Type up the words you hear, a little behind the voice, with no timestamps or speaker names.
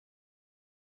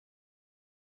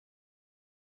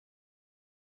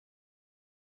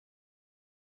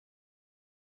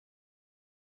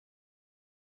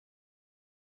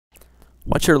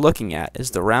What you're looking at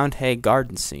is the Round Hay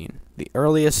Garden scene, the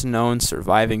earliest known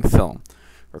surviving film.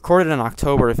 Recorded in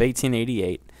October of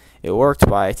 1888, it worked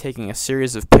by taking a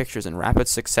series of pictures in rapid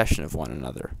succession of one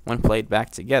another. When played back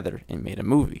together, it made a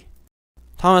movie.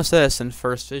 Thomas Edison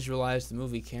first visualized the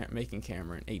movie-making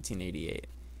camera in 1888.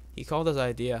 He called his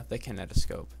idea the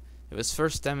kinetoscope. It was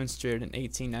first demonstrated in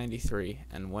 1893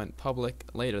 and went public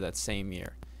later that same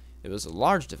year. It was a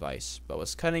large device, but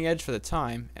was cutting edge for the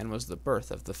time and was the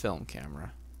birth of the film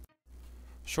camera.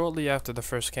 Shortly after the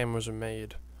first cameras were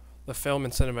made, the film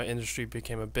and cinema industry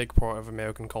became a big part of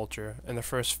American culture, and the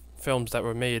first films that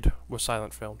were made were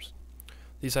silent films.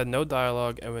 These had no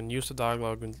dialogue, and when use of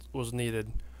dialogue was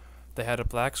needed, they had a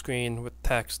black screen with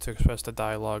text to express the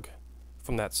dialogue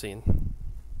from that scene.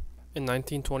 In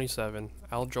 1927,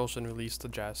 Al Jolson released The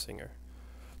Jazz Singer.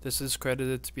 This is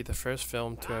credited to be the first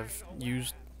film to have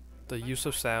used the use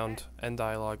of sound and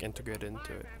dialogue integrated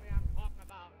into it.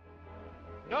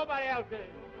 Nobody else is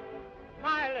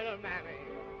my little mammy.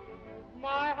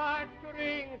 My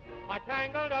heartstrings are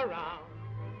tangled around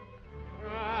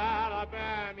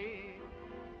Alabama.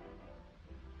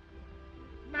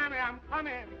 Mammy, I'm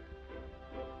coming.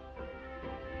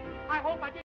 I hope I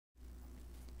did.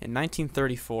 In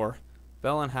 1934,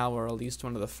 Bell and Howell released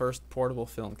one of the first portable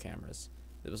film cameras.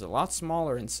 It was a lot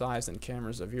smaller in size than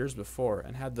cameras of years before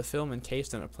and had the film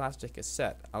encased in a plastic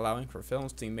cassette, allowing for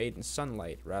films to be made in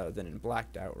sunlight rather than in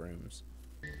blacked out rooms.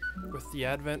 With the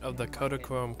advent of the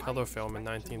Kodachrome color film in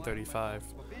 1935,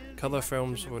 color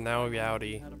films were now a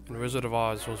reality, and Wizard of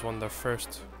Oz was one of the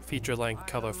first feature-length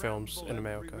color films in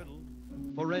America.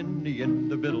 For any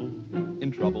individual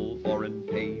in trouble or in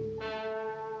pain.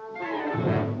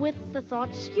 With the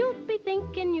thoughts you'd be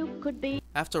thinking you could be.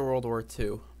 After World War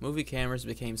II, movie cameras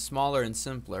became smaller and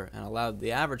simpler and allowed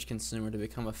the average consumer to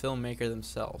become a filmmaker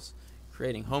themselves,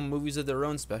 creating home movies of their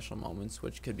own special moments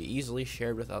which could be easily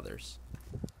shared with others.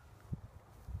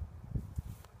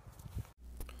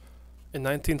 In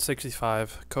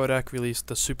 1965, Kodak released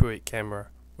the Super 8 camera,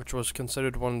 which was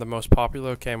considered one of the most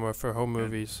popular cameras for home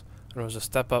movies and was a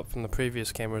step up from the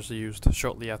previous cameras used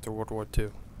shortly after World War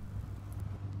II.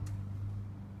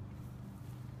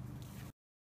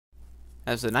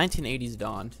 As the 1980s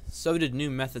dawned, so did new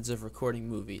methods of recording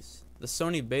movies. The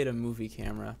Sony Beta movie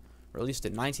camera, released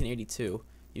in 1982,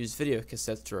 used video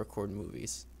cassettes to record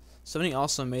movies. Sony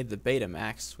also made the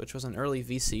Betamax, which was an early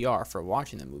VCR for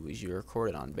watching the movies you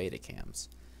recorded on Betacams.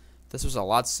 This was a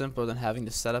lot simpler than having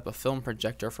to set up a film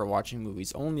projector for watching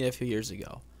movies only a few years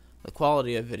ago. The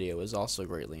quality of video was also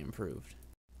greatly improved.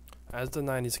 As the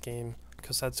 90s came,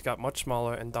 cassettes got much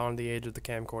smaller and dominated the age of the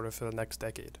camcorder for the next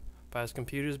decade. But as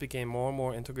computers became more and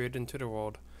more integrated into the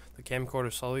world, the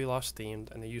camcorder slowly lost steam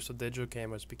and the use of digital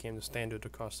cameras became the standard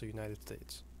across the United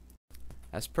States.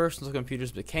 As personal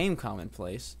computers became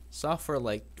commonplace, software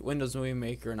like Windows Movie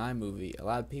Maker and iMovie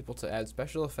allowed people to add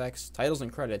special effects, titles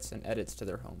and credits, and edits to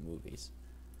their home movies.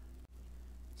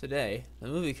 Today, the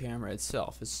movie camera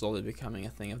itself is slowly becoming a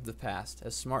thing of the past,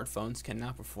 as smartphones can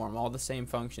now perform all the same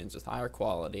functions with higher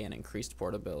quality and increased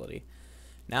portability.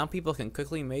 Now people can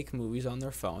quickly make movies on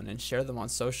their phone and share them on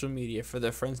social media for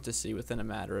their friends to see within a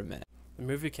matter of minutes. The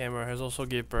movie camera has also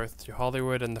given birth to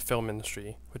Hollywood and the film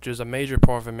industry, which is a major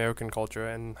part of American culture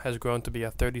and has grown to be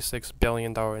a $36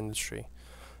 billion industry.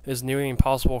 It is nearly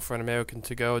impossible for an American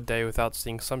to go a day without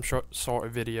seeing some sort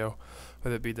of video,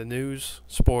 whether it be the news,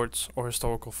 sports, or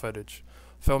historical footage.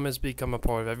 Film has become a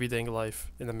part of everyday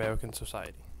life in American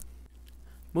society.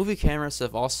 Movie cameras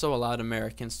have also allowed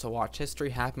Americans to watch history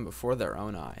happen before their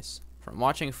own eyes. From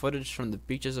watching footage from the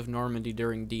beaches of Normandy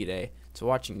during D-Day to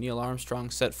watching Neil Armstrong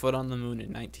set foot on the moon in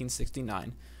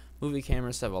 1969, movie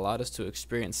cameras have allowed us to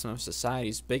experience some of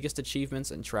society's biggest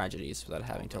achievements and tragedies without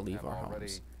having to leave our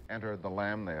homes. Entered the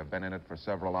LEM. They have been in it for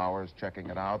several hours checking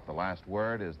it out. The last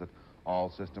word is that all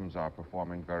systems are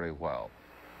performing very well.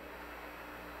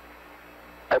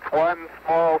 It's one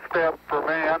small step for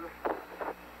man,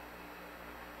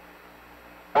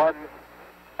 one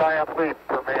giant leap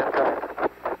for mankind.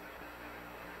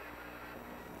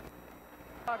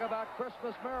 Talk about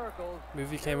Christmas miracles.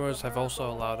 Movie cameras have also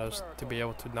allowed us to be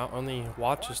able to not only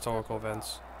watch historical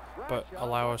events, but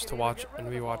allow us to watch and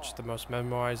rewatch the most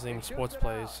memorizing sports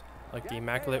plays, like the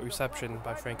Immaculate Reception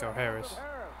by Franco Harris,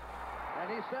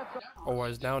 or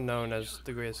what is now known as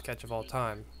the greatest catch of all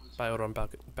time by Odell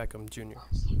Beckham Jr.